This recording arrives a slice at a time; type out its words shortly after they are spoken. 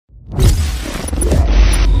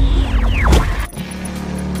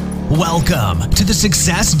Welcome to the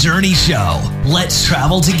Success Journey Show. Let's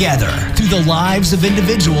travel together through the lives of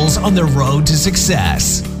individuals on their road to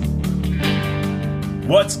success.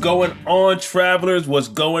 What's going on, travelers? What's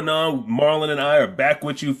going on? Marlon and I are back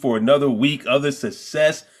with you for another week of the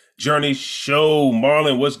Success Journey Show.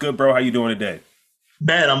 Marlon, what's good, bro? How you doing today?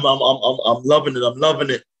 Man, I'm loving it. I'm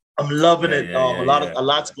loving it. A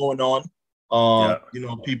lot's going on.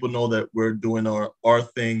 People know that we're doing our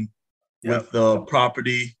thing with the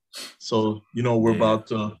property. So, we're about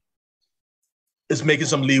to, it's making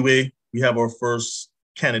some leeway. We have our first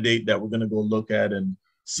candidate that we're going to go look at and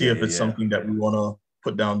see if it's something that we want to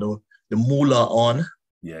put down the moolah on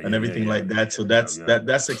and everything like that. So that's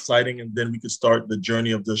exciting. And then we could start the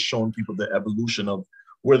journey of just showing people the evolution of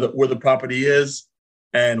where the property is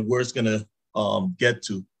and where it's going to get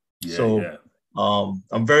to.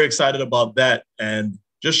 I'm very excited about that and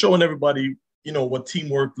just showing everybody, what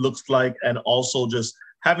teamwork looks like, and also just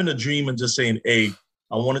having a dream and just saying, hey,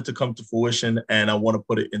 I want it to come to fruition and I want to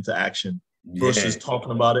put it into action versus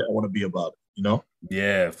talking about it. I want to be about it,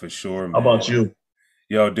 Yeah, for sure, man. How about you?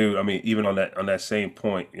 Yo, dude, I mean, even on that same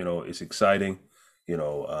point, it's exciting.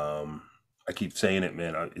 I keep saying it,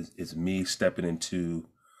 man. It's me stepping into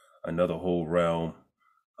another whole realm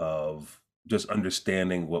of just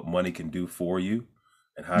understanding what money can do for you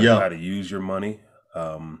and how to use your money.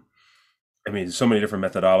 There's so many different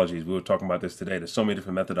methodologies. We were talking about this today. There's so many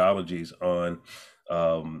different methodologies on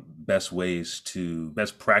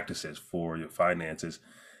best practices for your finances.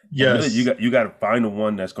 Yes, really, you got to find the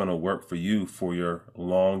one that's going to work for you for your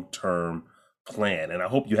long-term plan. And I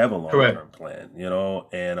hope you have a long-term plan.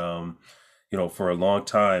 For a long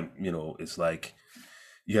time, it's like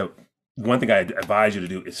one thing I advise you to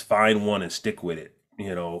do is find one and stick with it.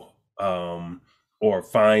 Or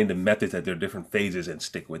find the methods at their different phases and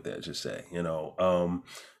stick with it. Just say,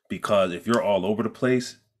 because if you're all over the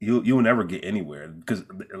place, you'll never get anywhere because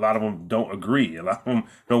a lot of them don't agree. A lot of them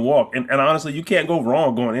don't walk. And honestly, you can't go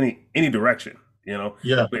wrong going any direction, But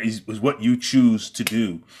it's what you choose to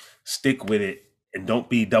do. Stick with it and don't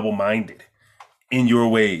be double-minded in your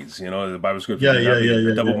ways. The Bible scripture.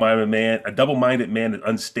 A double-minded man is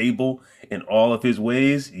unstable in all of his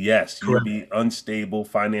ways. Yes, you'll be unstable.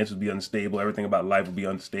 Finance will be unstable. Everything about life will be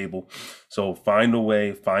unstable. So find a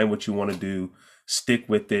way, find what you want to do. Stick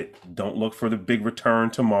with it. Don't look for the big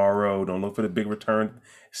return tomorrow. Don't look for the big return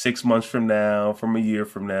 6 months from now, from a year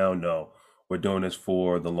from now. No, we're doing this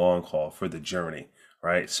for the long haul, for the journey,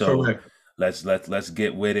 right? So let's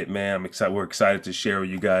get with it, man. I'm excited. We're excited to share with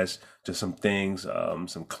you guys just some things,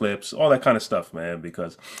 some clips, all that kind of stuff, man.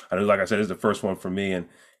 Because like I said, this is the first one for me, and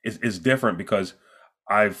it's different because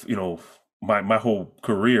I've, my whole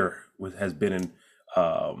career has been in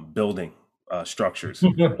building structures for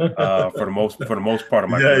the most part of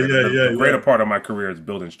my career. The greater part of my career is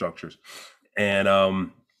building structures, and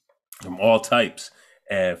from all types.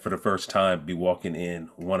 And for the first time, be walking in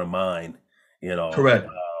one of mine, that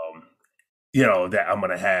I'm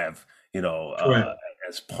gonna have,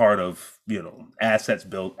 as part of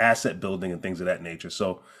asset building and things of that nature.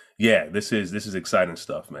 So yeah, this is exciting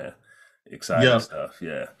stuff, man. Exciting stuff.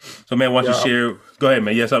 Yeah. So man, why don't you share? Go ahead,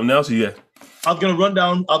 man. You have something else? Yeah. I was gonna run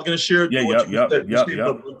down. I was gonna share. But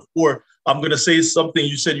before I'm gonna say something.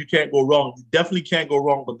 You said you can't go wrong. You definitely can't go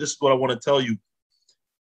wrong. But this is what I want to tell you.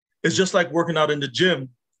 It's just like working out in the gym.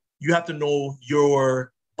 You have to know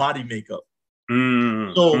your body makeup.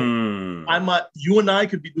 So you and I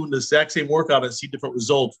could be doing the exact same workout and see different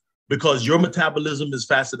results because your metabolism is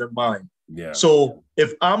faster than mine. Yeah. So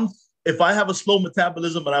if I have a slow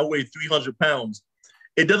metabolism and I weigh 300 pounds,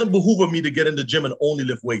 it doesn't behoove me to get in the gym and only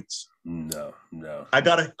lift weights. No. I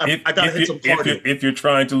gotta hit some cardio. If you're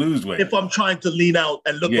trying to lose weight. If I'm trying to lean out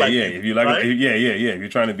and look like you, if you like, right? If you're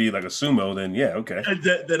trying to be like a sumo, then okay. And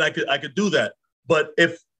then I could do that. But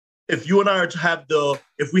if you and I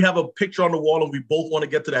if we have a picture on the wall and we both want to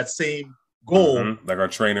get to that same goal, like our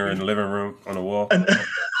trainer in the living room on the wall,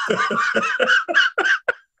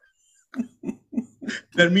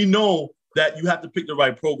 then we know that you have to pick the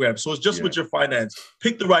right program. So it's just with your finance.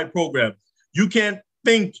 Pick the right program. You can't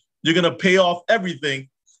think you're going to pay off everything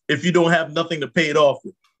if you don't have nothing to pay it off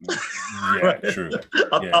with. True.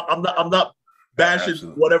 I'm not bashing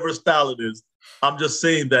whatever style it is. I'm just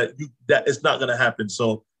saying that it's not going to happen.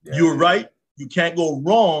 So you're right. You can't go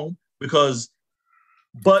wrong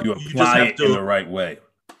but you apply it in the right way.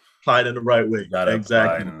 Apply it in the right way.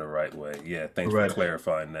 Apply it in the right way. Yeah. Thanks for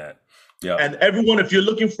clarifying that. Yeah. And everyone, if you're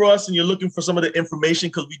looking for us and you're looking for some of the information,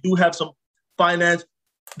 because we do have some finance,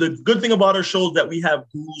 the good thing about our show is that we have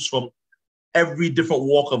gurus from every different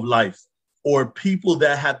walk of life. or people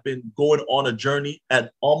that have been going on a journey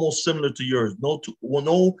at almost similar to yours. No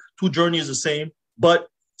two journeys the same, but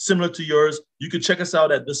similar to yours. You can check us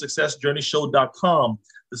out at thesuccessjourneyshow.com.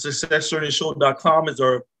 Thesuccessjourneyshow.com is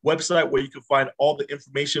our website where you can find all the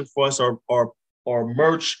information for us, our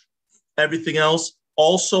merch, everything else.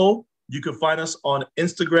 Also, you can find us on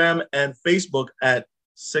Instagram and Facebook at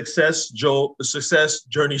Success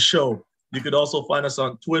Journey Show. You could also find us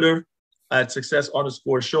on Twitter at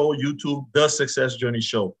success_show, YouTube, The Success Journey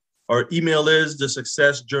Show. Our email is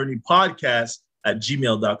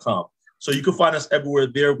thesuccessjourneypodcast@gmail.com. So you can find us everywhere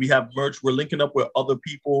there. We have merch. We're linking up with other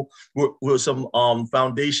people, with some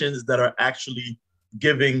foundations that are actually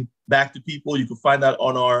giving back to people. You can find that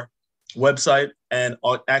on our website and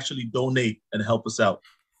actually donate and help us out.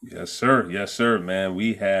 Yes, sir. Yes, sir, man.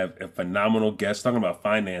 We have a phenomenal guest talking about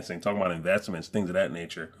financing, talking about investments, things of that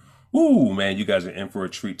nature. Ooh, man, you guys are in for a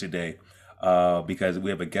treat today because we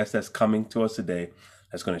have a guest that's coming to us today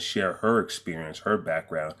that's going to share her experience, her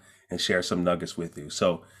background, and share some nuggets with you.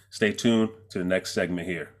 So stay tuned to the next segment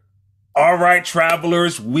here. All right,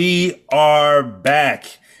 travelers, we are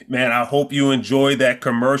back. Man, I hope you enjoyed that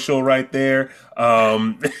commercial right there.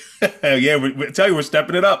 Yeah, we tell you, we're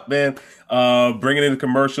stepping it up, man. Bringing in the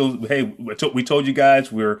commercials. Hey, we told you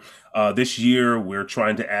guys we're this year we're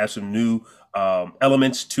trying to add some new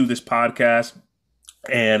elements to this podcast.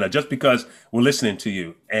 And just because we're listening to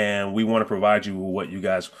you and we want to provide you with what you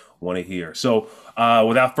guys want to hear. So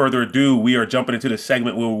without further ado, we are jumping into the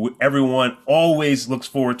segment where everyone always looks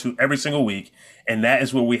forward to every single week. And that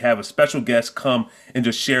is where we have a special guest come and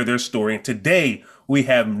just share their story. And today we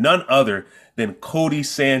have none other than Codie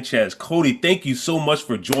Sanchez. Codie, thank you so much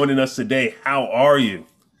for joining us today. How are you?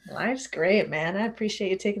 Life's great, man. I appreciate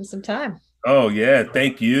you taking some time. Oh, yeah.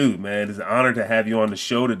 Thank you, man. It's an honor to have you on the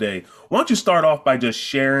show today. Why don't you start off by just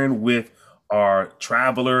sharing with our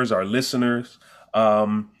travelers, our listeners,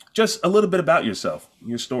 just a little bit about yourself,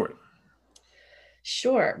 your story.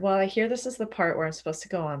 Sure. Well, I hear this is the part where I'm supposed to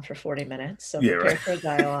go on for 40 minutes. So Yeah, prepare right. for a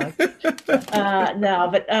dialogue. No,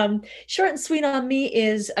 but short and sweet on me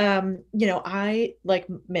is, I, like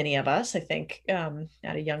many of us, I think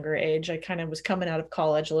at a younger age, I kind of was coming out of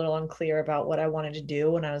college a little unclear about what I wanted to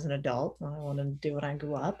do when I was an adult. I wanted to do when I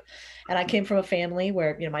grew up. And I came from a family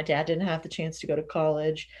where, my dad didn't have the chance to go to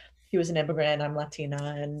college. He was an immigrant. I'm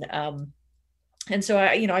Latina. And so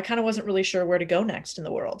I kind of wasn't really sure where to go next in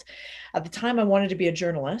the world. At the time, I wanted to be a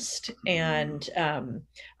journalist, and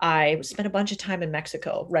I spent a bunch of time in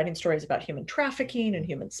Mexico writing stories about human trafficking and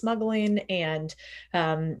human smuggling, and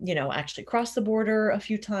actually crossed the border a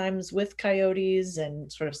few times with coyotes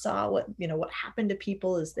and sort of saw what happened to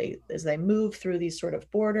people as they move through these sort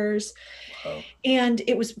of borders. Wow. And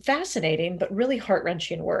it was fascinating, but really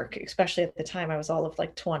heart-wrenching work, especially at the time I was all of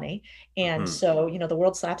like 20. And so, the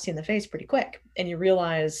world slaps you in the face pretty quick. And you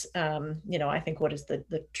realize, I think what is the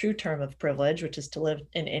true term of privilege, which is to live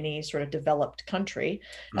in any sort of developed country,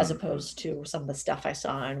 as opposed to some of the stuff I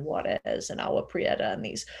saw in Juarez and Agua Prieta and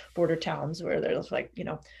these border towns where there's like,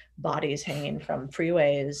 bodies hanging from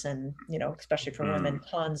freeways and, especially for women,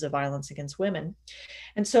 tons of violence against women.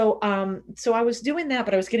 And so I was doing that,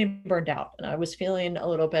 but I was getting burned out, and I was feeling a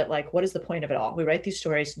little bit like, what is the point of it all? We write these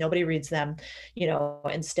stories, nobody reads them,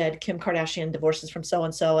 instead Kim Kardashian divorces from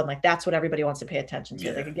so-and-so. And like, that's what everybody wants to pay attention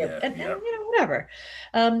to. They could get, whatever.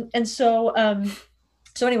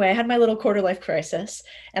 So anyway, I had my little quarter life crisis,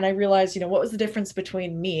 and I realized, what was the difference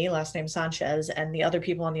between me, last name Sanchez, and the other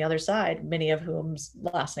people on the other side, many of whom's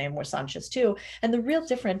last name was Sanchez too. And the real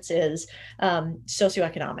difference is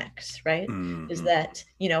socioeconomics, right? Is that,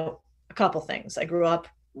 a couple things. I grew up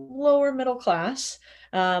lower middle class.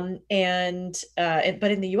 But in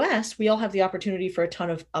the US, we all have the opportunity for a ton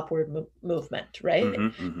of upward movement, right?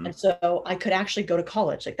 And so I could actually go to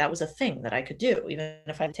college. Like that was a thing that I could do, even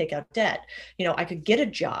if I had to take out debt. I could get a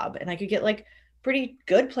job, and I could get like pretty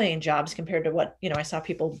good paying jobs compared to what, I saw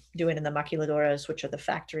people doing in the maquiladoras, which are the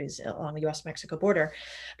factories along the US-Mexico border.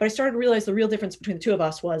 But I started to realize the real difference between the two of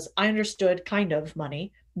us was I understood kind of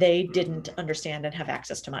money. They didn't understand and have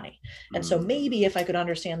access to money. And so maybe if I could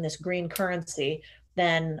understand this green currency,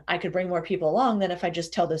 then I could bring more people along than if I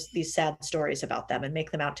just tell these sad stories about them and make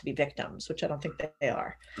them out to be victims, which I don't think they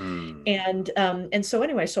are. And so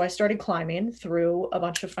anyway, so I started climbing through a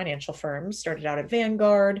bunch of financial firms, started out at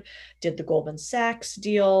Vanguard, did the Goldman Sachs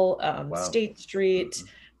deal, State Street,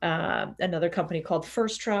 another company called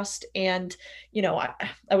First Trust. And,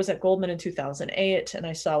 I was at Goldman in 2008, and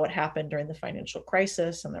I saw what happened during the financial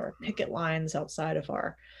crisis, and there were picket lines outside of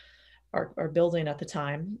our our building at the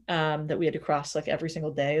time, that we had to cross like every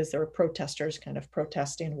single day, as there were protesters kind of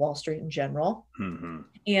protesting Wall Street in general.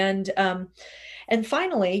 And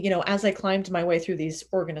finally, as I climbed my way through these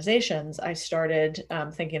organizations, I started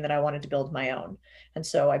thinking that I wanted to build my own. And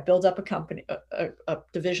so I built up a company, a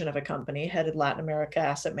division of a company, headed Latin America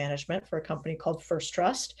asset management for a company called First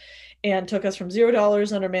Trust, and took us from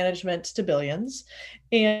 $0 under management to billions.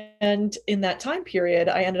 And in that time period,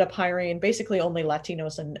 I ended up hiring basically only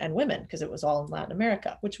Latinos and women, because it was all in Latin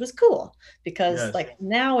America, which was cool because like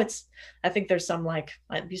now I think there's some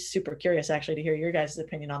I'd be super curious actually to hear your guys'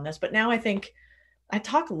 opinion on this, but now I think I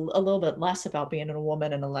talk a little bit less about being a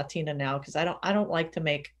woman and a Latina now, because I don't like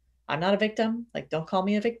to I'm not a victim. Don't call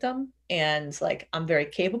me a victim. And I'm very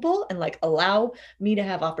capable, and allow me to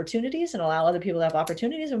have opportunities and allow other people to have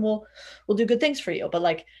opportunities, and we'll do good things for you.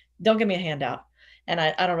 But don't give me a handout. And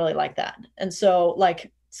I don't really like that. And so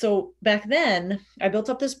so back then I built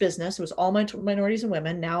up this business. It was all minorities and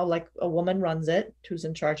women. Now a woman runs it, who's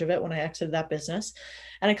in charge of it when I exited that business.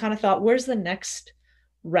 And I kind of thought, where's the next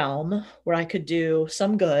realm where I could do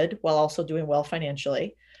some good while also doing well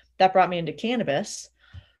financially? That brought me into cannabis,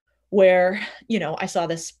 where, I saw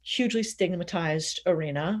this hugely stigmatized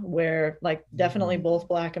arena where definitely both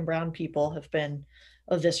Black and brown people have been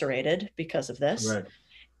eviscerated because of this. Right.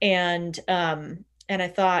 And I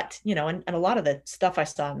thought, and a lot of the stuff I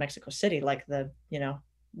saw in Mexico City, the,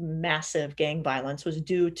 massive gang violence, was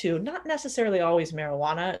due to not necessarily always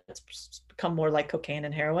marijuana. It's become more like cocaine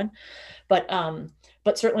and heroin, but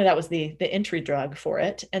certainly that was the entry drug for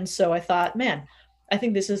it. And so I thought, man, I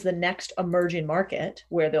think this is the next emerging market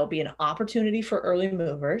where there'll be an opportunity for early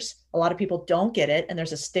movers. A lot of people don't get it, and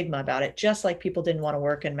there's a stigma about it, just like people didn't want to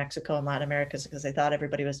work in Mexico and Latin America because they thought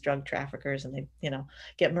everybody was drug traffickers and they,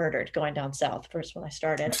 get murdered going down south first when I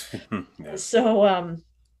started. Yeah.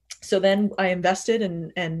 So then I invested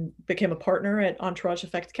and became a partner at Entourage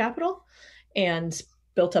Effect Capital, and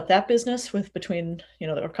built up that business with between,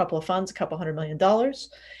 there were a couple of funds, $200 million.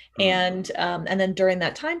 And then during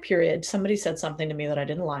that time period, somebody said something to me that I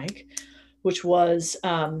didn't like, which was,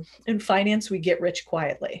 in finance, we get rich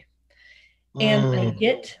quietly. And I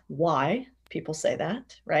get why people say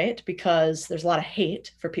that, right? Because there's a lot of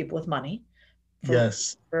hate for people with money.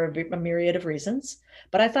 For a myriad of reasons.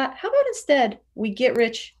 But I thought, how about instead we get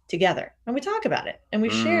rich together and we talk about it and we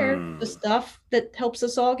share the stuff that helps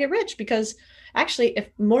us all get rich? Because actually, if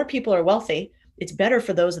more people are wealthy, it's better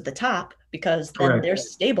for those at the top, because then they're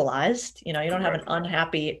stabilized. You don't have an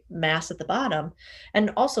unhappy mass at the bottom. And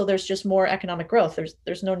also there's just more economic growth.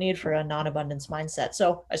 There's no need for a non-abundance mindset.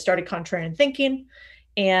 So I started contrarian thinking,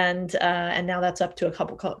 and now that's up to a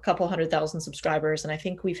couple 100,000 subscribers. And I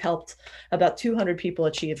think we've helped about 200 people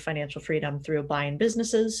achieve financial freedom through buying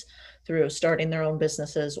businesses, through starting their own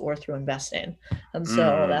businesses, or through investing. And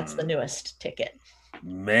so that's the newest ticket.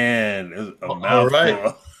 Man, it's a mouthful. All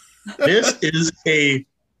right. This is a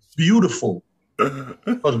beautiful,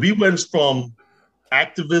 because we went from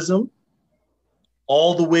activism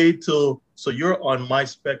all the way to, so you're on my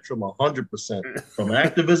spectrum 100%, from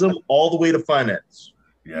activism all the way to finance.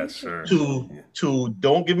 Yes, sir. To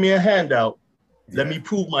don't give me a handout. Let me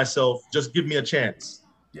prove myself. Just give me a chance.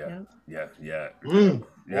 Yeah. Oh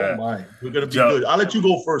my, we're gonna be good. I'll let you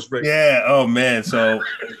go first, Rick. Yeah. Oh man. So,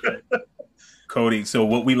 Codie. So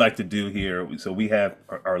what we like to do here. So we have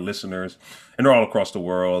our listeners, and they're all across the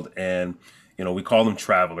world, and we call them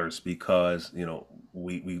travelers because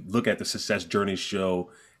we look at the Success Journey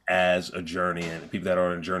show as a journey, and people that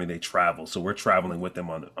are on a journey, they travel. So we're traveling with them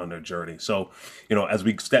on their journey. So, as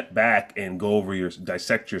we step back and go over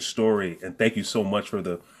dissect your story, and thank you so much for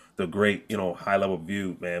the great, high level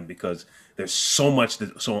view, man, because there's so much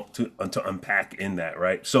to unpack in that.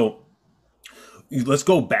 Right. So let's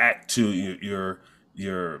go back to your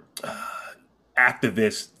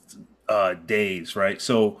activist days. Right.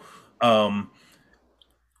 So,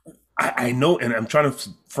 I know, and I'm trying to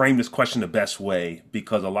frame this question the best way,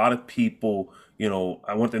 because a lot of people,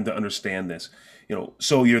 I want them to understand this,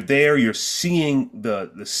 so you're there, you're seeing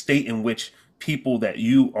the state in which people that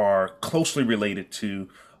you are closely related to,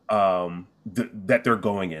 that they're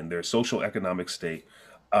going in, their social economic state.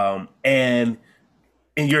 And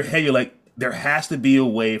in your head, you're like, there has to be a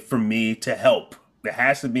way for me to help. There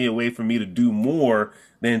has to be a way for me to do more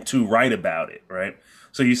than to write about it. Right.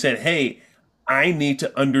 So you said, hey, I need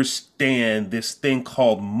to understand this thing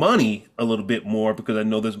called money a little bit more, because I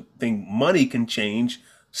know this thing, money can change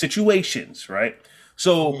situations, right?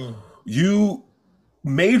 So you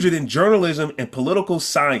majored in journalism and political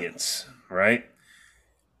science, right?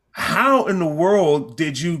 How in the world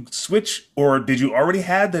did you switch, or did you already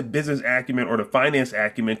have the business acumen or the finance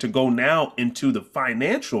acumen to go now into the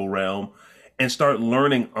financial realm and start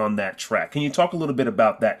learning on that track? Can you talk a little bit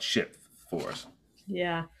about that shift for us?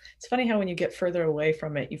 Yeah. It's funny how when you get further away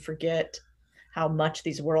from it, you forget how much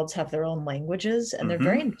these worlds have their own languages, and they're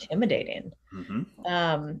very intimidating.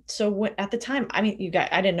 Mm-hmm. So at the time, I mean,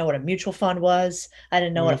 I didn't know what a mutual fund was. I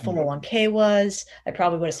didn't know what a 401k was. I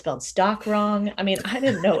probably would have spelled stock wrong. I mean, I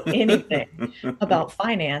didn't know anything about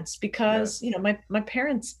finance because, you know, my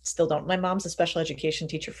parents still don't. My mom's a special education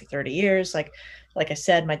teacher for 30 years. Like I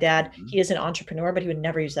said, my dad, he is an entrepreneur, but he would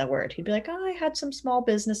never use that word. He'd be like, oh, I had some small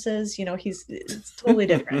businesses, you know, it's totally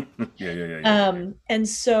different. And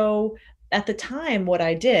so at the time, what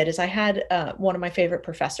I did is I had one of my favorite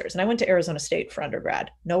professors, and I went to Arizona State for undergrad,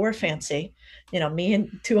 nowhere fancy, you know, me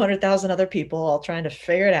and 200,000 other people all trying to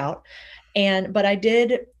figure it out. But I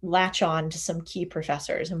did latch on to some key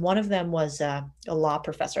professors. And one of them was a law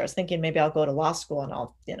professor. I was thinking maybe I'll go to law school and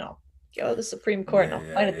I'll, you know, go to the Supreme Court and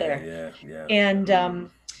I'll fight it there.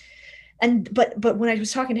 But when I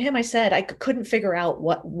was talking to him, I said I couldn't figure out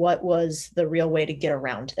what was the real way to get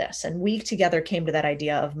around this. And we together came to that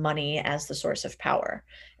idea of money as the source of power.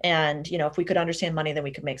 And, you know, if we could understand money, then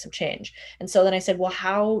we could make some change. And so then I said, well,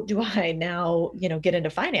 how do I now, you know, get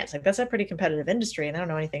into finance? Like, that's a pretty competitive industry and I don't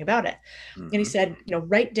know anything about it. And he said, you know,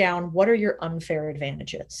 write down what are your unfair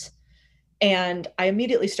advantages. And I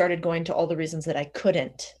immediately started going to all the reasons that I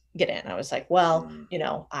couldn't get in. I was like, well, you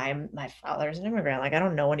know, my father's an immigrant. Like, I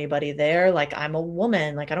don't know anybody there. Like, I'm a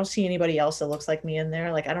woman. Like, I don't see anybody else that looks like me in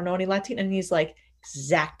there. Like, I don't know any Latin. And he's like,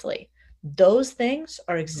 exactly. Those things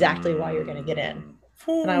are exactly why you're going to get in.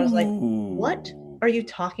 And I was like, what are you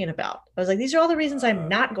talking about? I was like, these are all the reasons I'm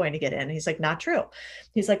not going to get in. And he's like, not true.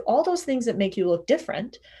 He's like, all those things that make you look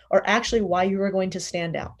different are actually why you are going to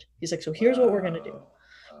stand out. He's like, so here's what we're going to do.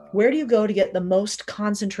 Where do you go to get the most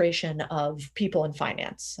concentration of people in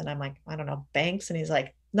finance? And I'm like, I don't know, banks. And he's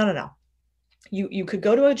like, no. You could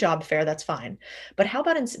go to a job fair, that's fine. But how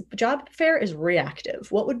about job fair is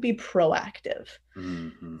reactive? What would be proactive?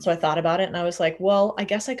 So I thought about it and I was like, well, I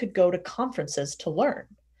guess I could go to conferences to learn.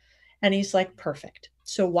 And he's like, perfect.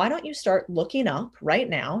 So why don't you start looking up right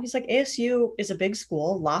now? He's like, ASU is a big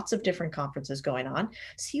school, lots of different conferences going on.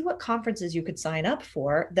 See what conferences you could sign up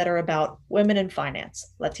for that are about women in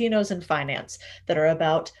finance, Latinos in finance, that are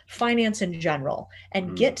about finance in general,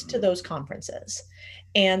 and get to those conferences.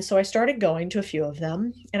 And so I started going to a few of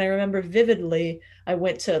them. And I remember vividly, I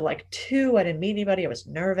went to like 2. I didn't meet anybody. I was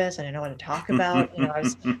nervous. I didn't know what to talk about. You know,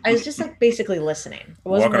 I was just like basically listening.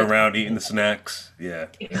 Walking around, eating the snacks. Yeah.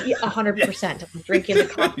 100%. I'm drinking the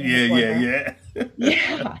coffee.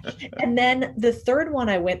 Yeah. And then the third one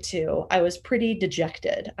I went to, I was pretty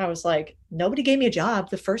dejected. I was like, nobody gave me a job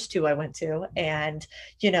the first 2 I went to. And,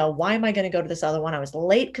 you know, why am I going to go to this other one? I was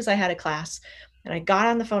late because I had a class. And I got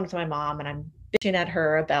on the phone with my mom and I'm bitching at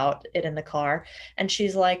her about it in the car. And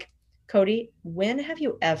she's like, Codie, when have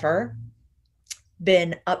you ever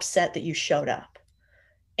been upset that you showed up?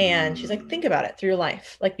 And she's like, think about it through your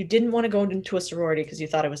life. Like, you didn't want to go into a sorority because you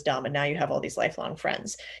thought it was dumb. And now you have all these lifelong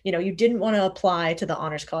friends. You know, you didn't want to apply to the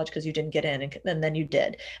honors college because you didn't get in. And then you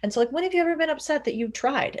did. And so like, when have you ever been upset that you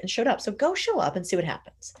tried and showed up? So go show up and see what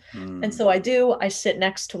happens. And so I sit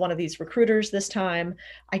next to one of these recruiters this time.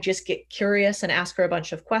 I just get curious and ask her a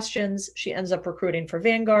bunch of questions. She ends up recruiting for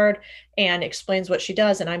Vanguard and explains what she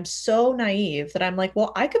does. And I'm so naive that I'm like,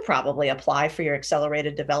 well, I could probably apply for your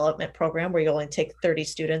accelerated development program where you only take 30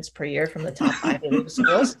 students per year from the top 5 elite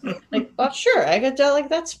schools. Like, oh, sure, I could like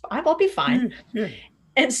that's I'll be fine.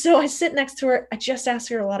 And so I sit next to her. I just ask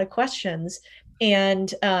her a lot of questions,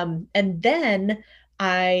 and then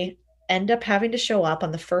I end up having to show up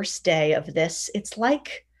on the first day of this. It's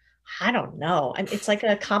like, I don't know. It's like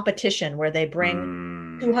a competition where they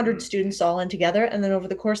bring 200 students all in together, and then over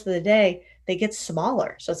the course of the day, they get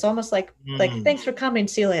smaller. So it's almost like thanks for coming,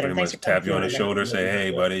 see you later. Pretty much tap you on the shoulder, say, hey,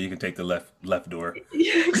 buddy, you can take the left door.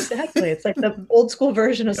 Yeah, exactly. It's like the old school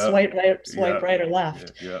version of swipe right or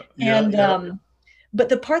left. But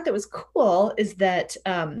the part that was cool is that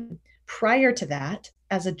prior to that,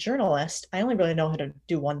 as a journalist, I only really know how to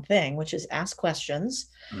do one thing, which is ask questions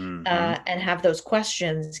and have those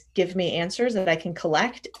questions give me answers that I can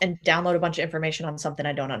collect and download a bunch of information on something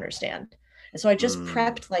I don't understand. And so I just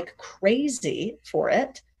prepped like crazy for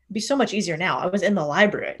it. It'd be so much easier now. I was in the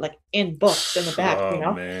library, like in books in the back, you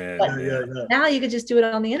know, but now you could just do it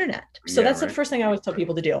on the internet. So that's the first thing I always tell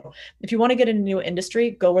people to do. If you want to get in a new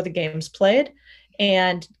industry, go where the game's played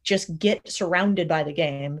and just get surrounded by the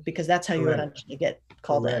game, because that's how you eventually get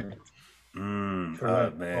called in. Man,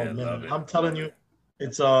 love it. I'm telling you,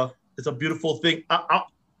 it's a beautiful thing.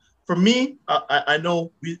 for me, I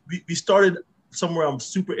know we started somewhere I'm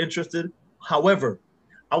super interested. However,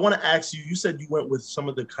 I want to ask you, you said you went with some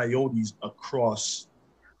of the coyotes across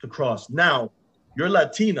to cross. Now, you're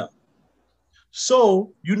Latina.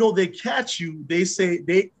 So, they catch you, they say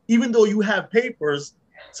even though you have papers,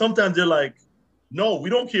 sometimes they're like, no, we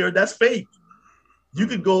don't care. That's fake. You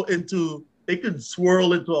could it could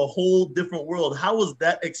swirl into a whole different world. How was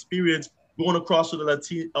that experience going across with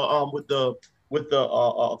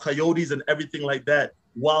the coyotes and everything like that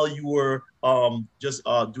while you were just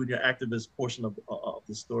doing your activist portion of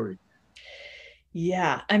the story?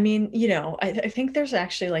 Yeah, I mean, I think there's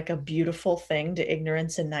actually like a beautiful thing to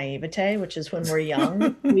ignorance and naivete, which is when we're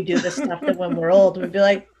young, we do the stuff that when we're old, we'd be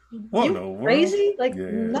like, you crazy? Like,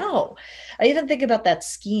 no. I even think about that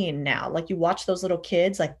skiing now. Like you watch those little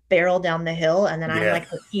kids like barrel down the hill, and then I'm like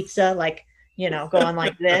the pizza, like, going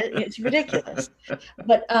like this. It's ridiculous.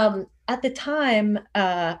 But at the time,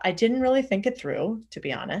 I didn't really think it through, to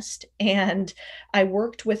be honest. And I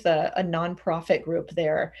worked with a nonprofit group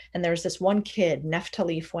there. And there was this one kid,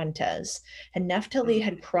 Neftali Fuentes. And Neftali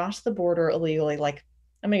had crossed the border illegally, like,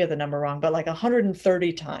 I'm going to get the number wrong, but like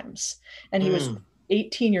 130 times. And he was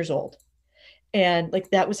 18 years old. And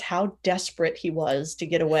like, that was how desperate he was to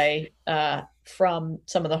get away from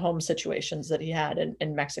some of the home situations that he had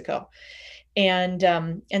in Mexico. And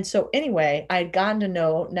so anyway, I'd gotten to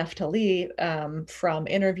know Neftali from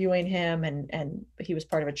interviewing him, and he was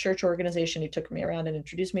part of a church organization. He took me around and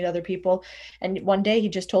introduced me to other people. And one day he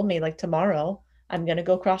just told me, like, tomorrow I'm going to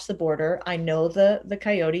go across the border. I know the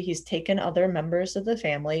coyote. He's taken other members of the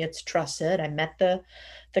family. It's trusted. I met the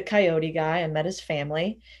coyote guy. I met his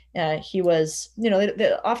family. He was,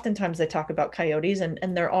 oftentimes they talk about coyotes, and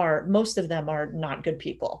most of them are not good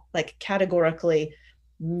people, like categorically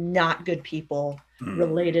not good people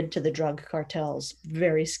related to the drug cartels.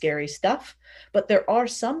 Very scary stuff. But there are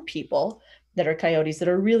some people that are coyotes that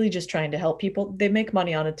are really just trying to help people. They make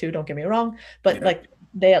money on it too, don't get me wrong, but like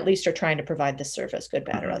they at least are trying to provide this service, good,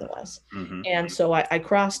 bad, or otherwise. And so I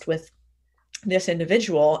crossed with this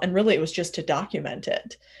individual, and really it was just to document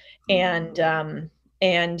it.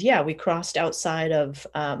 And yeah, we crossed outside of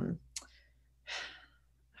I'm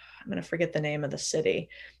going to forget the name of the city.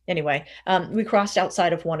 Anyway, we crossed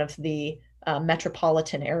outside of one of the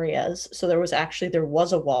metropolitan areas. So there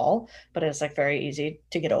was a wall, but it was like very easy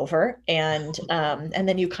to get over. And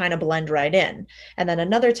then you kind of blend right in. And then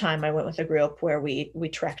another time I went with a group where we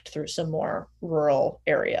trekked through some more rural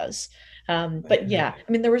areas. But yeah,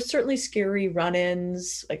 I mean, there were certainly scary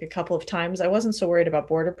run-ins, like a couple of times. I wasn't so worried about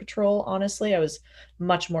Border Patrol, honestly. I was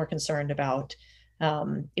much more concerned about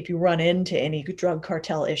if you run into any drug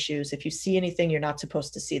cartel issues, if you see anything you're not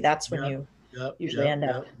supposed to see, that's when you usually end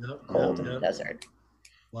up cold in the desert.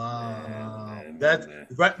 Wow. That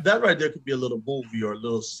right there could be a little movie or a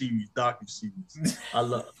little series, docu-series. I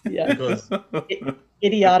love because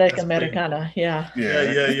Idiotic Americana. Yeah.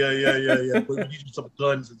 But we need some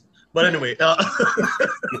guns. But anyway.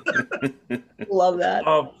 Love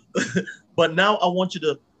that. But now I want you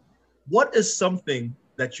to, what is something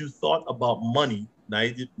that you thought about money,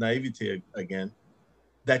 naivety again,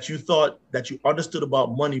 that you thought that you understood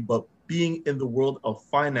about money, but being in the world of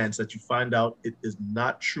finance, that you find out it is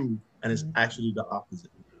not true and it's actually the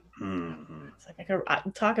opposite? It's like I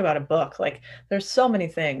could talk about a book. Like there's so many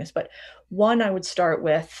things, but one I would start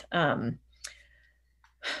with.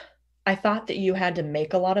 I thought that you had to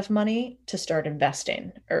make a lot of money to start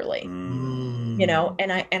investing early,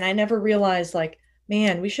 and I never realized, like,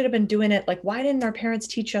 man, we should have been doing it. Like, why didn't our parents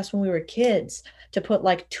teach us when we were kids to put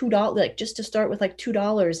like $2, like just to start with like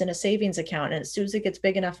 $2 in a savings account. And as soon as it gets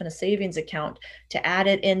big enough in a savings account, to add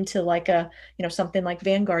it into like something like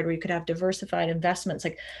Vanguard where you could have diversified investments.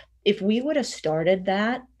 Like if we would have started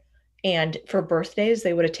that, and for birthdays,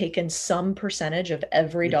 they would have taken some percentage of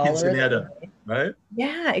every dollar. Right?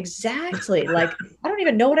 Yeah, exactly. Like, I don't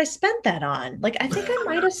even know what I spent that on. Like, I think I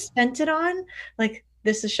might have spent it on, like,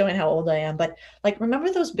 this is showing how old I am, but like,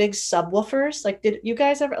 remember those big subwoofers? Like, did you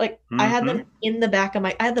guys ever, like, I had them in the back of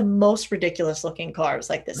I had the most ridiculous looking car. It was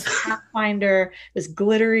like this Pathfinder, it was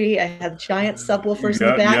glittery. I had giant subwoofers in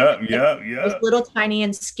the back. It was little tiny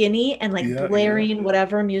and skinny and like blaring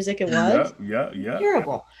whatever music it was.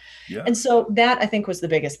 Terrible. Yeah. And so that, I think, was the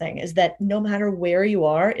biggest thing, is that no matter where you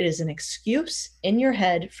are, it is an excuse in your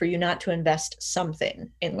head for you not to invest something.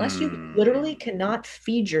 Unless you literally cannot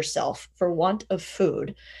feed yourself for want of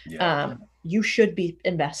food, you should be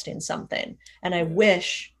investing something. And I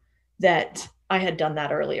wish that I had done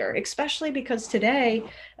that earlier, especially because today,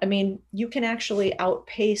 I mean, you can actually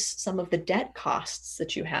outpace some of the debt costs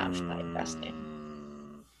that you have by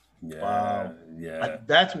investing. Wow.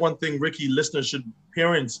 That's one thing, Ricky, listeners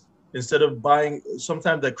parents instead of buying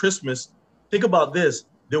sometimes at Christmas. Think about this.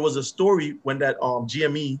 There was a story when that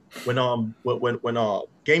GME, when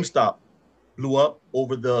GameStop blew up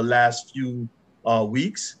over the last few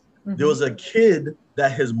weeks. There was a kid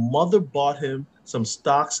that his mother bought him some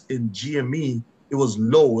stocks in GME. It was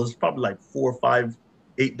low. It was probably like $4, $5,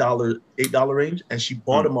 $8 range, and she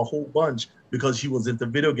bought him a whole bunch because he was into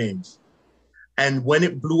video games. And when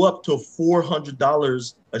it blew up to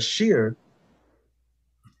 $400 a share,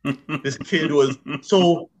 this kid was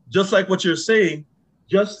so just like what you're saying.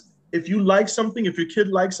 Just if you like something, if your kid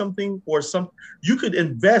likes something or something, you could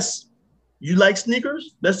invest. You like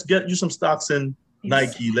sneakers? Let's get you some stocks in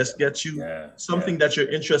Nike. Let's get you something that you're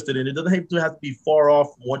interested in. It doesn't have to be far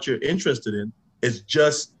off from what you're interested in. It's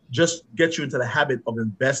just get you into the habit of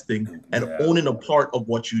investing and owning a part of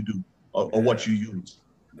what you do or what you use.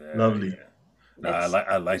 Lovely. Yeah. No,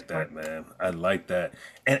 I like that, man. I like that.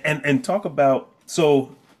 And talk about,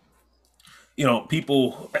 so, you know,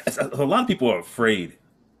 a lot of people are afraid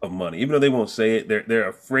of money, even though they won't say it. They're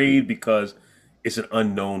afraid because it's an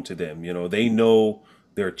unknown to them. You know, they know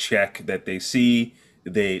their check that they see.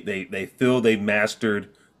 They feel they've mastered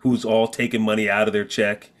who's all taking money out of their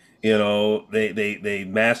check. You know, they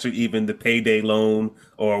mastered even the payday loan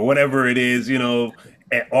or whatever it is, you know,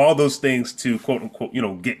 and all those things to quote unquote, you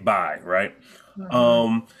know, get by, right?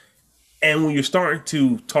 And when you're starting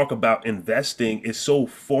to talk about investing, it's so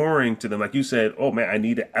foreign to them. Like you said, oh man,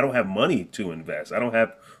 I don't have money to invest. I don't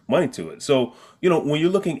have money to it. So, you know, when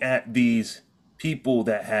you're looking at these people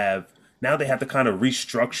that now they have to kind of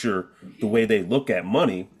restructure the way they look at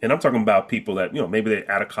money. And I'm talking about people that, you know, maybe they're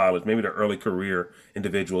out of college, maybe they're early career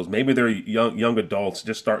individuals, maybe they're young adults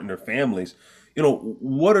just starting their families. You know,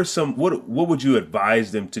 what would you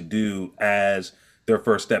advise them to do as their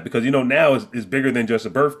first step? Because, you know, now is bigger than just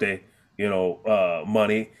a birthday, you know,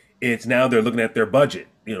 money. It's now they're looking at their budget.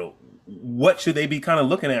 You know, what should they be kind of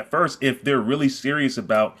looking at first if they're really serious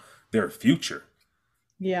about their future?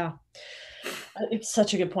 Yeah. It's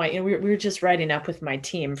such a good point. You know, we were just writing up with my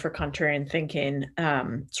team for Contrarian Thinking,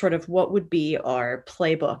 sort of what would be our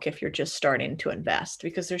playbook if you're just starting to invest,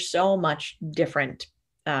 because there's so much different,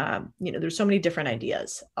 you know, there's so many different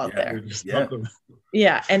ideas out there.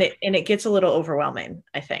 Yeah. And it gets a little overwhelming,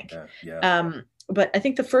 I think. But I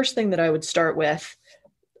think the first thing that I would start with,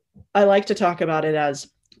 I like to talk about it as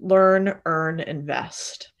learn, earn,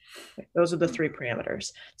 invest. Those are the three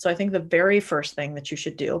parameters. So I think the very first thing that you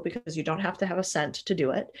should do, because you don't have to have a cent to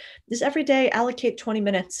do it, is every day allocate 20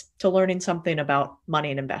 minutes to learning something about money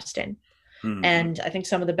and investing. And I think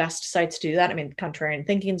some of the best sites do that. I mean, Contrarian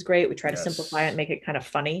Thinking is great. We try to simplify it and make it kind of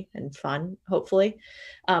funny and fun, hopefully.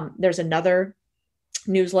 There's another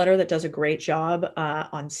newsletter that does a great job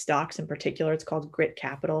on stocks in particular. It's called Grit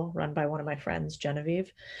Capital, run by one of my friends,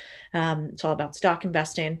 Genevieve. It's all about stock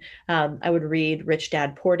investing. I would read Rich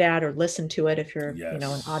Dad, Poor Dad, or listen to it if you're, you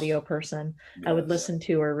know, an audio person. I would listen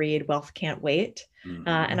to or read Wealth Can't Wait.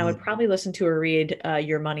 And I would probably listen to or read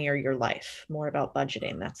Your Money or Your Life, more about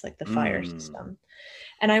budgeting. That's like the FIRE system.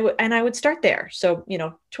 And I would start there. So, you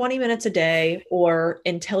know, 20 minutes a day, or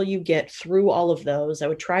until you get through all of those. I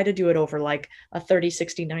would try to do it over like a 30,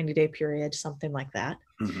 60, 90-day period, something like that.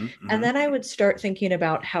 And then I would start thinking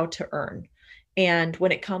about how to earn. And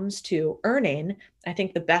when it comes to earning, I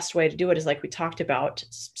think the best way to do it is, like we talked about,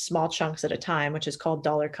 small chunks at a time, which is called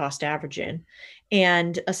dollar cost averaging.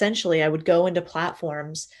 And essentially, I would go into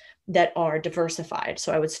platforms that are diversified.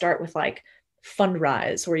 So I would start with like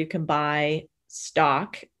Fundrise, where you can buy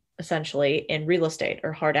stock essentially in real estate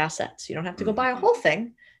or hard assets. You don't have to go buy a whole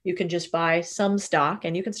thing. You can just buy some stock,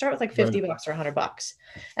 and you can start with like $50 or $100.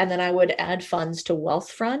 And then I would add funds to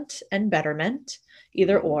Wealthfront and Betterment,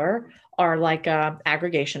 either or, are like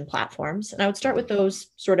aggregation platforms. And I would start with those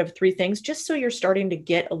sort of three things, just so you're starting to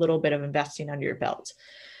get a little bit of investing under your belt.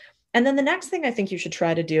 And then the next thing I think you should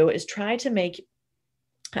try to do is try to make,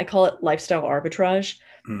 I call it lifestyle arbitrage,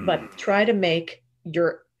 but try to make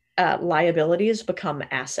your liabilities become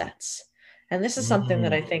assets. And this is something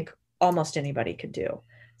that I think almost anybody could do.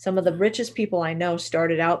 Some of the richest people I know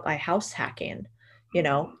started out by house hacking. You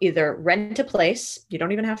know, either rent a place, you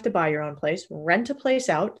don't even have to buy your own place, rent a place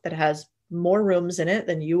out that has more rooms in it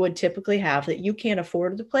than you would typically have, that you can't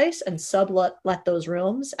afford the place, and sublet those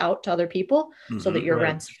rooms out to other people so that your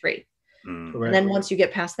rent's free. And then once you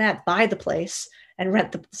get past that, buy the place and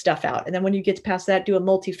rent the stuff out. And then when you get past that, do a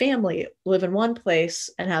multifamily, live in one place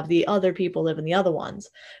and have the other people live in the other ones,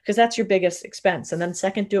 because that's your biggest expense. And then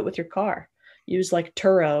second, do it with your car. Use like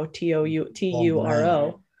Turo,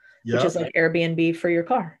 Turo, which is like Airbnb for your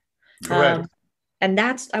car. Correct. And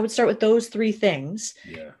I would start with those three things.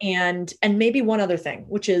 Yeah. And maybe one other thing,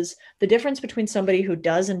 which is the difference between somebody who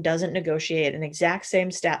does and doesn't negotiate an exact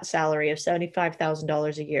same salary of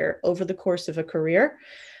 $75,000 a year over the course of a career.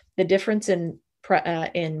 The difference in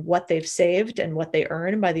what they've saved and what they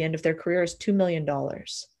earn by the end of their career is $2 million.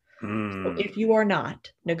 So if you are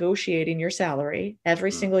not negotiating your salary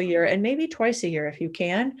every single year, and maybe twice a year if you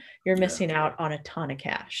can, you're missing out on a ton of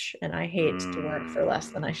cash. And I hate to work for less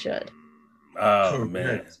than I should. Oh,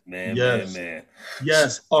 Correct. man.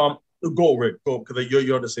 Yes. Go, Rick. Go, because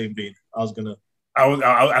you're the same vein. I was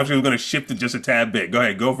actually gonna shift it just a tad bit. Go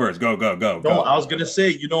ahead. Go first. Go. No, I was gonna say,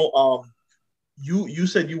 you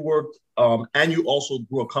said you worked, and you also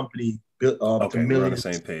grew a company okay, to millions. we're on the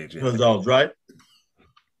same page. Yeah. Dollars, right?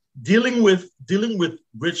 Dealing with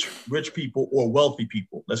rich people or wealthy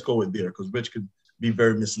people. Let's go with there, because rich could be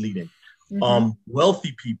very misleading.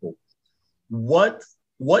 Wealthy people. What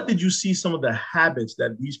did you see some of the habits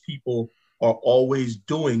that these people are always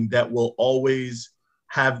doing that will always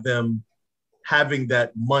have them having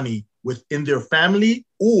that money within their family,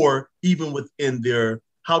 or even within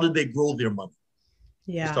how did they grow their money?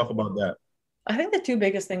 Yeah. Let's talk about that. I think the two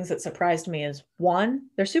biggest things that surprised me is, one,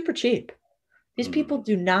 they're super cheap. These people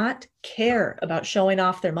do not care about showing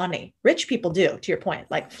off their money. Rich people do, to your point,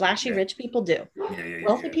 like flashy rich people do.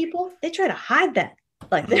 Wealthy people, they try to hide that.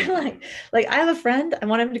 Like they're like I have a friend, I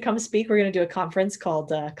want him to come speak. We're going to do a conference called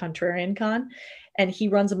Contrarian Con, and he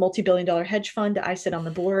runs a multi-billion-dollar hedge fund. I sit on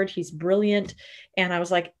the board. He's brilliant. And I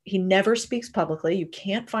was like, he never speaks publicly. You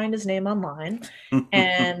can't find his name online.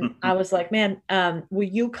 And I was like, man, will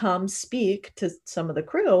you come speak to some of the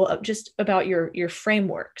crew just about your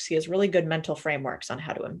frameworks? He has really good mental frameworks on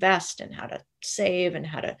how to invest and how to save and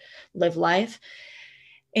how to live life.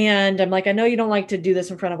 And I'm like, I know you don't like to do this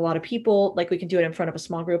in front of a lot of people. Like, we can do it in front of a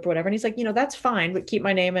small group or whatever. And he's like, that's fine, but keep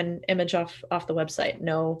my name and image off the website.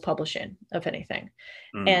 No publishing of anything.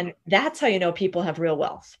 And that's how you know people have real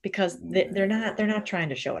wealth, because they're not trying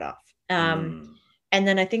to show it off. And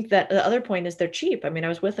then I think that the other point is they're cheap. I mean, I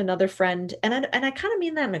was with another friend, and I kind of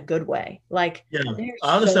mean that in a good way. Like,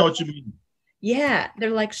 I understand what you mean. Yeah,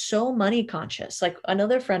 they're like so money conscious. Like,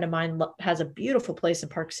 another friend of mine has a beautiful place in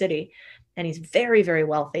Park City, and he's very, very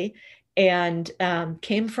wealthy, and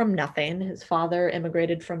came from nothing. His father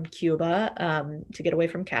immigrated from Cuba to get away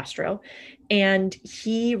from Castro, and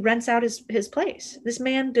he rents out his place. This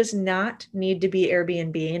man does not need to be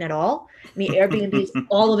Airbnb-ing at all, and he Airbnbs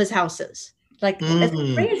all of his houses. Like, that's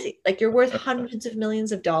crazy. Like, you're worth hundreds of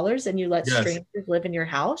millions of dollars, and you let strangers live in your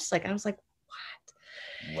house. Like, I was like,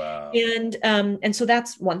 wow. And so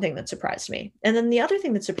that's one thing that surprised me. And then the other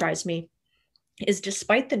thing that surprised me is,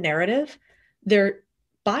 despite the narrative, they're,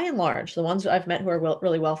 by and large, the ones I've met who are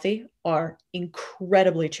really wealthy are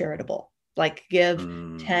incredibly charitable. Like, give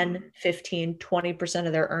 10, 15, 20%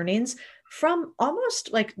 of their earnings from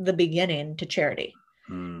almost like the beginning to charity.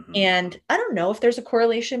 And I don't know if there's a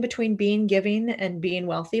correlation between being giving and being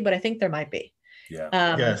wealthy, but I think there might be. Yeah.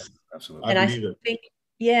 Yes, absolutely. And I think,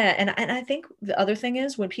 yeah. And I think the other thing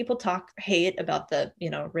is, when people talk hate about the,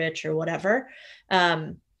 rich or whatever,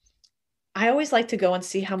 I always like to go and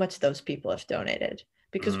see how much those people have donated,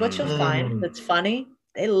 because what you'll find that's funny,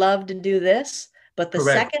 they love to do this, but the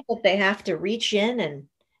second that they have to reach in and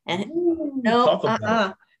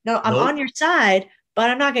no, I'm on your side, but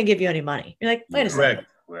I'm not going to give you any money. You're like, wait a second.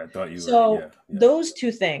 Well, I thought you so were. those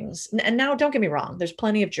two things, and now don't get me wrong, there's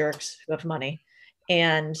plenty of jerks who have money,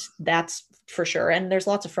 and that's for sure. And there's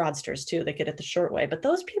lots of fraudsters too that get it the short way, but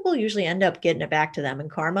those people usually end up getting it back to them in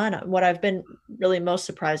karma. And what I've been really most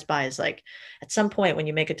surprised by is, like, at some point when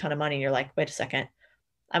you make a ton of money, you're like, wait a second,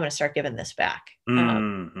 I'm going to start giving this back.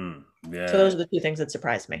 So those are the two things that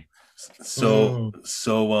surprised me. So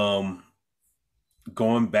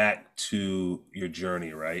going back to your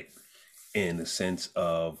journey, right? In the sense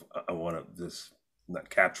of, I want to just not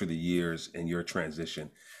capture the years in your transition.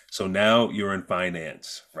 So now you're in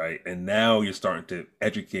finance, right? And now you're starting to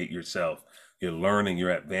educate yourself. You're learning, you're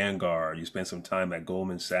at Vanguard, you spend some time at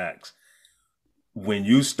Goldman Sachs. When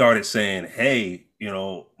you started saying, hey,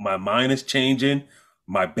 my mind is changing,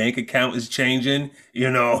 my bank account is changing,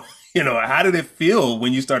 how did it feel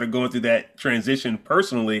when you started going through that transition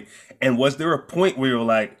personally? And was there a point where you're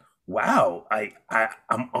like, wow,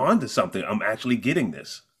 I'm on to something, I'm actually getting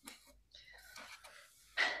this?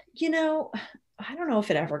 I don't know if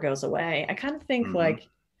it ever goes away. I kind of think like,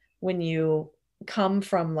 when you come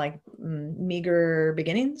from like meager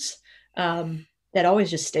beginnings, that always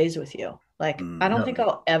just stays with you. Like, I don't think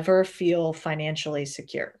I'll ever feel financially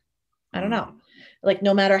secure. I don't know. Like,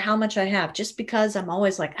 no matter how much I have, just because I'm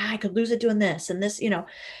always like, I could lose it doing this and this,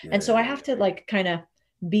 and so I have to like kind of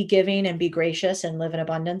be giving and be gracious and live in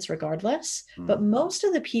abundance regardless. But most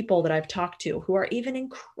of the people that I've talked to who are even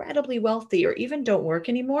incredibly wealthy or even don't work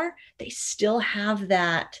anymore, they still have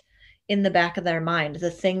that in the back of their mind,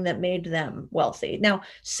 the thing that made them wealthy. Now,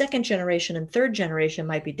 second generation and third generation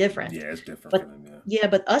might be different. Yeah, it's different but for them,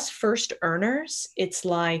 but us first earners, it's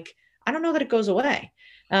like, I don't know that it goes away.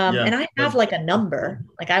 And I have like a number,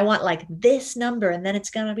 like I want like this number, and then it's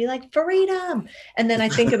going to be like freedom. And then I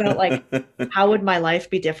think about like, how would my life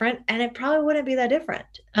be different? And it probably wouldn't be that different.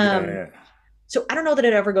 So I don't know that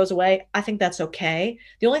it ever goes away. I think that's okay.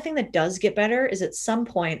 The only thing that does get better is at some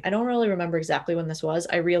point, I don't really remember exactly when this was,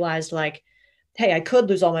 I realized like, hey, I could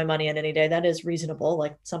lose all my money in any day. That is reasonable.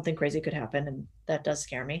 Like something crazy could happen, and that does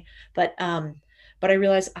scare me. But I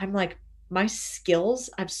realized I'm like, my skills,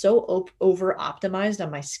 I'm so over optimized on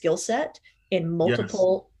my skill set in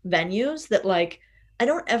multiple venues that like, I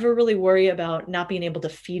don't ever really worry about not being able to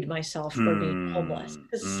feed myself or being homeless,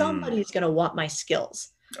 because somebody's going to want my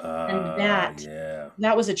skills. And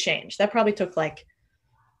that was a change. That probably took like,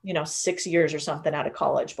 6 years or something out of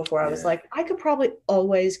college before I was like, I could probably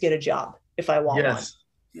always get a job if I want one.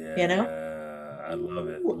 Yeah, I love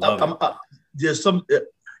it. There's some,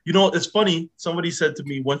 it's funny. Somebody said to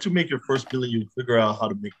me, once you make your first million, you figure out how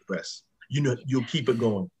to make the rest. You'll keep it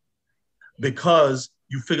going because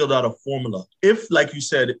you figured out a formula. If, like you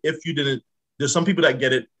said, if you didn't, there's some people that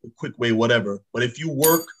get it a quick way, whatever. But if you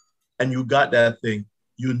work and you got that thing,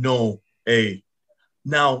 hey.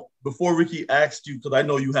 Now, before Ricky asked you, because I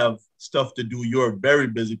know you have stuff to do, you're a very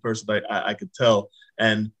busy person, I could tell.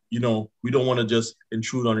 And, we don't want to just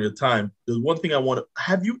intrude on your time. There's one thing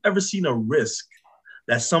have you ever seen a risk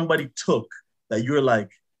that somebody took that you're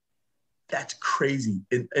like, that's crazy,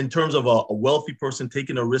 in terms of a wealthy person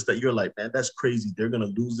taking a risk that you're like, man, that's crazy. They're going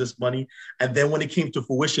to lose this money. And then when it came to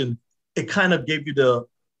fruition, it kind of gave you the,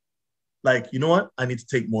 like, you know what? I need to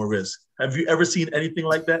take more risk. Have you ever seen anything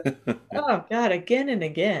like that? Oh, God, again and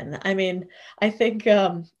again. I mean, I think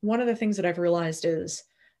one of the things that I've realized is,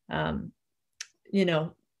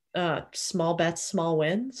 small bets, small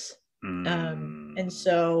wins. And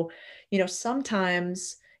so,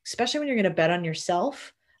 sometimes, especially when you're going to bet on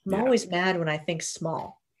yourself, I'm always mad when I think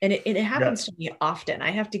small. And it happens to me often. I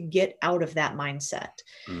have to get out of that mindset.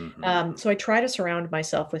 So I try to surround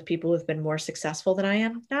myself with people who've been more successful than I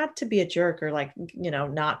am, not to be a jerk or like,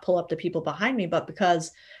 not pull up the people behind me, but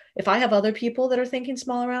because if I have other people that are thinking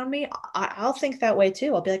small around me, I'll think that way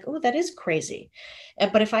too. I'll be like, oh, that is crazy.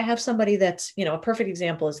 But if I have somebody that's, a perfect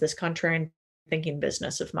example is this contrarian thinking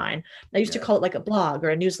business of mine. I used to call it like a blog or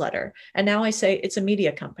a newsletter. And now I say it's a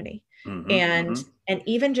media company. And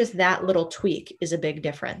even just that little tweak is a big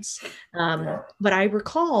difference. But I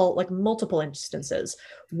recall like multiple instances.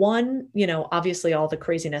 One, obviously all the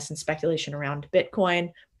craziness and speculation around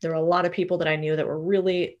Bitcoin. There were a lot of people that I knew that were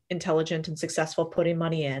really intelligent and successful putting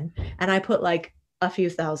money in. And I put like a few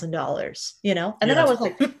 $1,000s, and then I was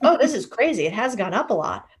like, oh, this is crazy. It has gone up a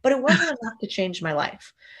lot, but it wasn't enough to change my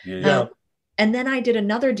life. And then I did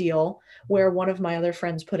another deal where one of my other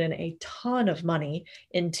friends put in a ton of money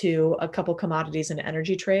into a couple commodities and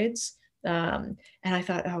energy trades. And I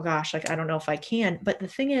thought, oh gosh, like, I don't know if I can. But the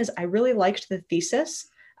thing is, I really liked the thesis.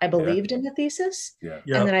 I believed in the thesis. And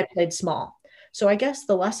then I played small. So I guess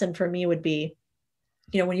the lesson for me would be,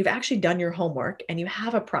 when you've actually done your homework and you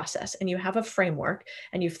have a process and you have a framework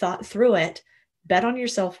and you've thought through it, bet on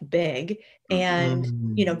yourself big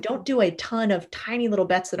and, don't do a ton of tiny little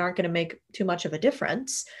bets that aren't going to make too much of a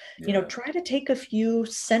difference. Try to take a few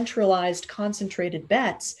centralized, concentrated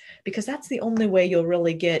bets, because that's the only way you'll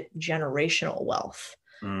really get generational wealth.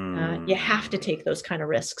 You have to take those kind of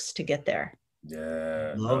risks to get there.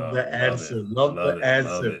 Love the answer. Love the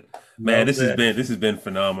answer. Man, this has been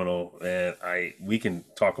phenomenal, and we can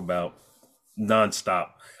talk about nonstop.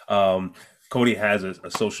 Codie has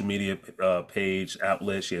a social media page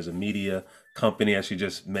outlet. She has a media company, as she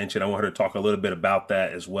just mentioned. I want her to talk a little bit about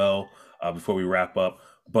that as well before we wrap up.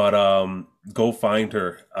 But go find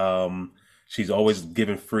her. She's always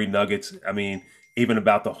giving free nuggets. I mean, even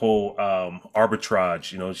about the whole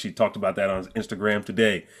arbitrage. She talked about that on Instagram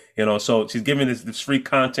today. So she's giving this free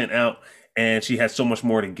content out, and she has so much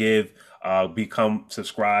more to give.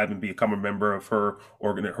 Subscribe and become a member of her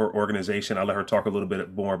organization. I'll let her talk a little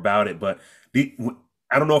bit more about it. But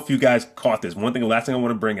I don't know if you guys caught this. Last thing I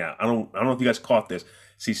want to bring out. I don't know if you guys caught this.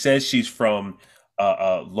 She says she's from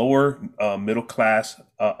a lower middle class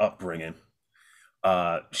upbringing.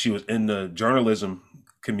 She was in the journalism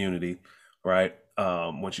community, right?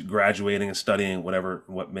 When she graduating and studying,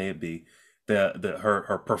 what may it be,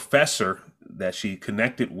 her professor that she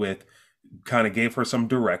connected with kind of gave her some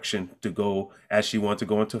direction to go as she wanted to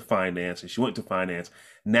go into finance, and she went to finance.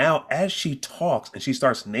 Now, as she talks and she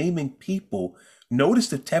starts naming people, notice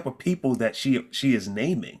the type of people that she is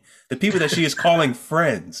naming, the people that she is calling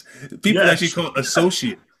friends, the people that she calls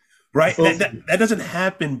associates, right? That doesn't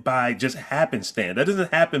happen by just happenstance. That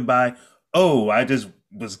doesn't happen by, oh, I just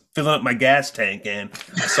was filling up my gas tank and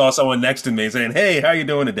I saw someone next to me saying, hey, how you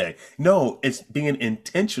doing today? No, it's being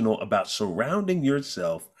intentional about surrounding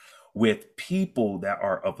yourself with people that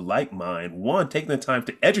are of like mind. One, taking the time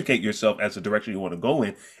to educate yourself as the direction you want to go in,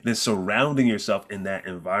 and then surrounding yourself in that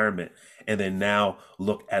environment. And then now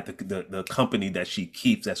look at the company that she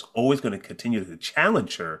keeps that's always going to continue to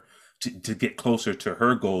challenge her to get closer to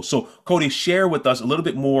her goals. So Codie, share with us a little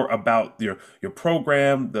bit more about your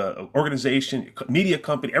program, the organization, media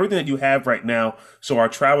company, everything that you have right now. So our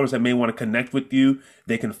travelers that may want to connect with you,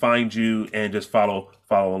 they can find you and just follow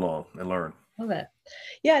along and learn. Love it.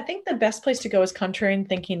 Yeah, I think the best place to go is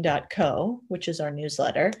contrarianthinking.co, which is our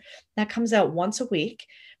newsletter. That comes out once a week.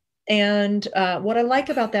 And what I like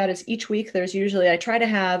about that is each week there's usually, I try to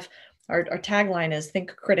have, our tagline is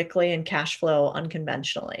think critically and cash flow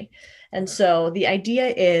unconventionally. And so the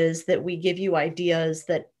idea is that we give you ideas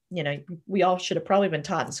that, you know, we all should have probably been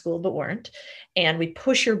taught in school, but weren't. And we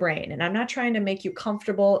push your brain. And I'm not trying to make you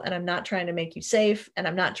comfortable, and I'm not trying to make you safe, and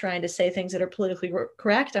I'm not trying to say things that are politically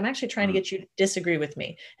correct. I'm actually trying to get you to disagree with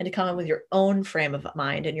me and to come up with your own frame of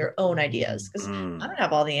mind and your own ideas. Because I don't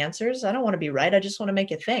have all the answers. I don't want to be right. I just want to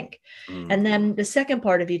make you think. And then the second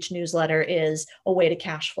part of each newsletter is a way to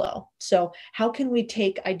cash flow. So how can we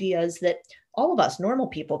take ideas that all of us normal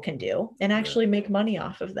people can do and actually make money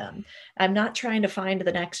off of them? I'm not trying to find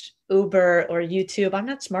the next Uber or YouTube. I'm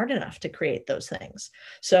not smart enough to create those things.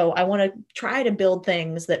 So I want to try to build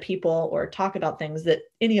things that people, or talk about things that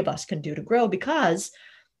any of us can do to grow, because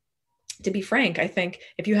to be frank, I think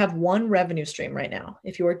if you have one revenue stream right now,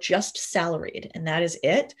 if you are just salaried and that is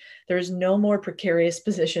it, there is no more precarious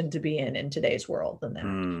position to be in today's world than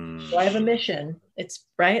that. So I have a mission. It's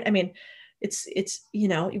right. I mean, it's, you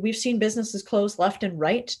know, we've seen businesses close left and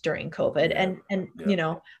right during COVID. And you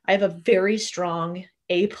know, I have a very strong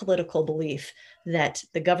apolitical belief that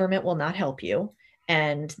the government will not help you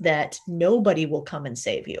and that nobody will come and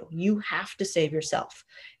save you. You have to save yourself.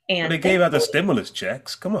 And they gave out the stimulus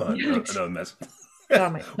checks. Come on. No mess.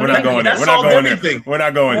 Oh We're not going there. We're not going there. We're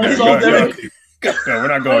not going there. No, we're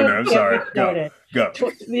not going there. I'm sorry. Go.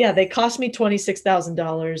 Yeah, they cost me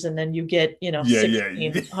 $26,000, and then you get, you know,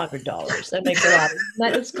 $1,600. That makes a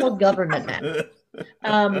lot. It's called government now.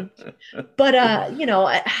 But you know,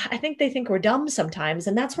 I think they think we're dumb sometimes,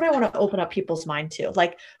 and that's what I want to open up people's mind to.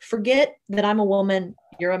 Like, forget that I'm a woman,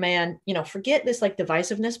 you're a man. You know, forget this like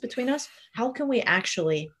divisiveness between us. How can we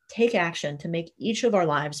actually take action to make each of our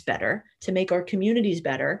lives better, to make our communities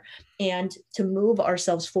better, and to move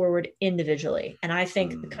ourselves forward individually? And I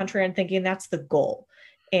think the contrarian thinking, that's the goal.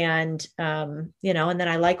 And you know, and then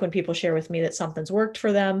I like when people share with me that something's worked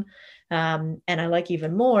for them. And I like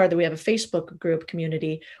even more that we have a Facebook group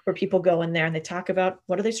community where people go in there and they talk about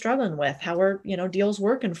what are they struggling with, how are, you know, deals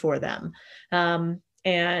working for them.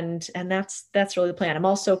 And that's really the plan. I'm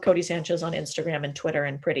also Codie Sanchez on Instagram and Twitter,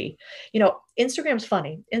 and pretty, you know, Instagram's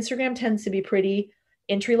funny. Instagram tends to be pretty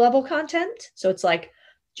entry-level content. So it's like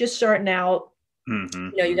just starting out.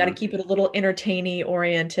 You know, you got to keep it a little entertaining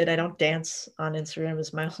oriented. I don't dance on Instagram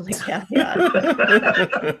is my only caveat.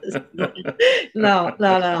 No,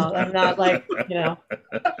 I'm not like, you know,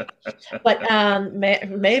 but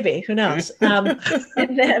maybe, who knows?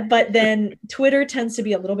 But then Twitter tends to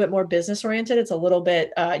be a little bit more business oriented. It's a little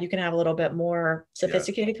bit, you can have a little bit more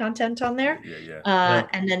sophisticated content on there.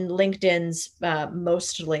 And then LinkedIn's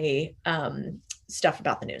mostly stuff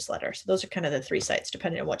about the newsletter. So those are kind of the three sites,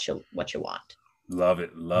 depending on what you want. Love it.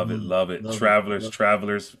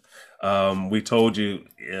 Travelers. We told you,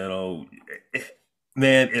 you know,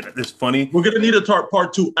 man, it's funny. We're going to need a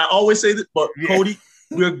part two. I always say this, but Codie,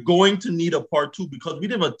 we're going to need a part two, because we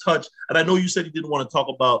didn't even touch, and I know you said you didn't want to talk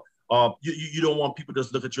about, you don't want people to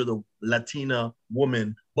just look at you, the Latina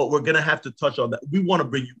woman, but we're going to have to touch on that. We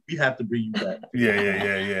have to bring you back.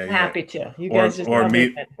 Yeah. Happy to. You guys or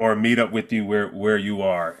meet up with you where you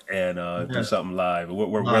are and do something live.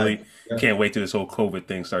 We're really can't wait till this whole COVID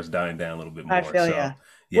thing starts dying down a little bit more. I feel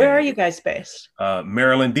Where are you guys based?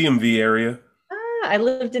 Maryland, DMV area. I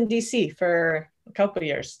lived in DC for a couple of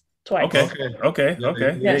years. Twice. Okay.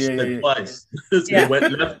 Yeah. Twice.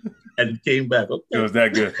 Went left and came back. Okay. It was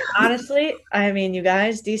that good. Honestly, I mean, you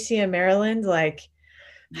guys, DC and Maryland, like,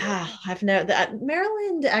 I've never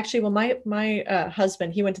Maryland actually. Well, my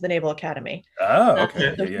husband, he went to the Naval Academy. Oh,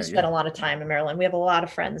 okay. So he spent a lot of time in Maryland. We have a lot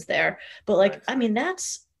of friends there. But like, I mean,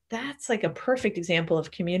 that's that's like a perfect example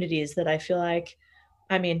of communities that I feel like,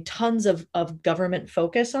 I mean, tons of government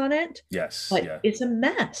focus on it. Yes. But it's a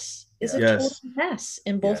mess. It's a total mess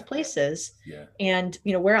in both places. Yeah. And,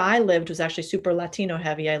 you know, where I lived was actually super Latino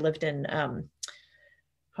heavy. I lived in,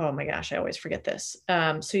 oh my gosh, I always forget this.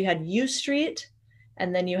 So you had U Street,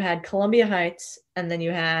 and then you had Columbia Heights, and then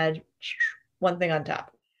you had one thing on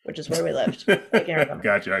top, which is where we lived. I can't remember.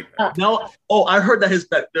 Gotcha. I heard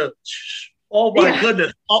that oh my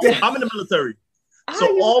goodness. I'm in the military.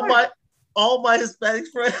 So all my Hispanic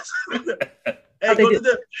friends, hey, go to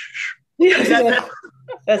the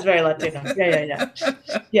that's very Latino.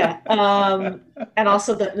 Yeah. And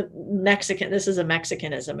also the Mexican, this is a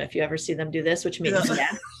Mexicanism. If you ever see them do this, which means it's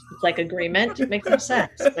like agreement. It makes no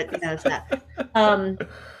sense, but it's that.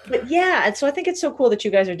 But yeah, and so I think it's so cool that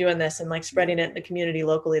you guys are doing this and like spreading it in the community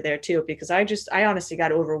locally there too, because I honestly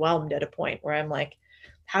got overwhelmed at a point where I'm like,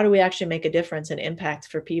 how do we actually make a difference and impact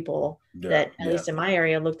for people that at least in my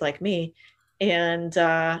area looked like me? And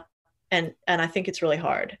I think it's really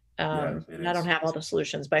hard. And I don't have all the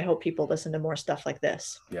solutions, but I hope people listen to more stuff like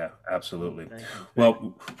this. Yeah, absolutely.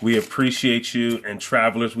 Well, we appreciate you, and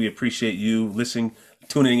travelers, we appreciate you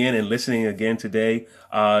tuning in and listening again today.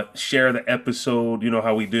 Share the episode. You know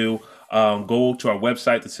how we do. Go to our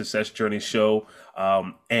website, the Success Journey Show.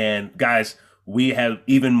 And guys, we have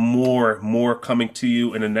even more coming to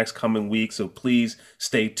you in the next coming week. So please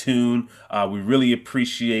stay tuned. We really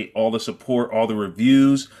appreciate all the support, all the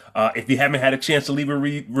reviews. If you haven't had a chance to leave a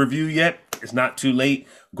review yet, it's not too late.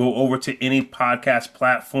 Go over to any podcast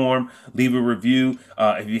platform, leave a review.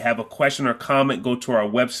 If you have a question or comment, go to our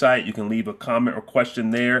website. You can leave a comment or question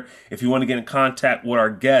there. If you want to get in contact with our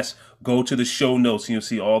guests, go to the show notes and you'll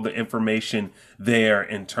see all the information there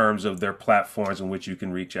in terms of their platforms in which you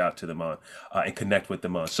can reach out to them on and connect with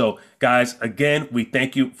them on. So guys, again, we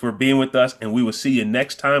thank you for being with us, and we will see you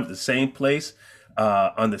next time at the same place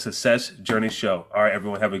on the Success Journey Show. All right,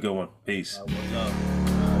 everyone, have a good one. Peace.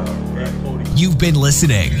 You've been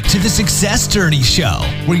listening to the Success Journey Show,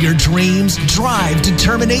 where your dreams, drive,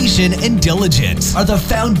 determination, and diligence are the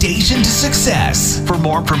foundation to success. For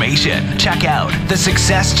more information, check out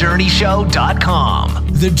thesuccessjourneyshow.com.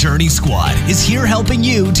 The Journey Squad is here helping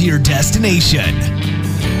you to your destination.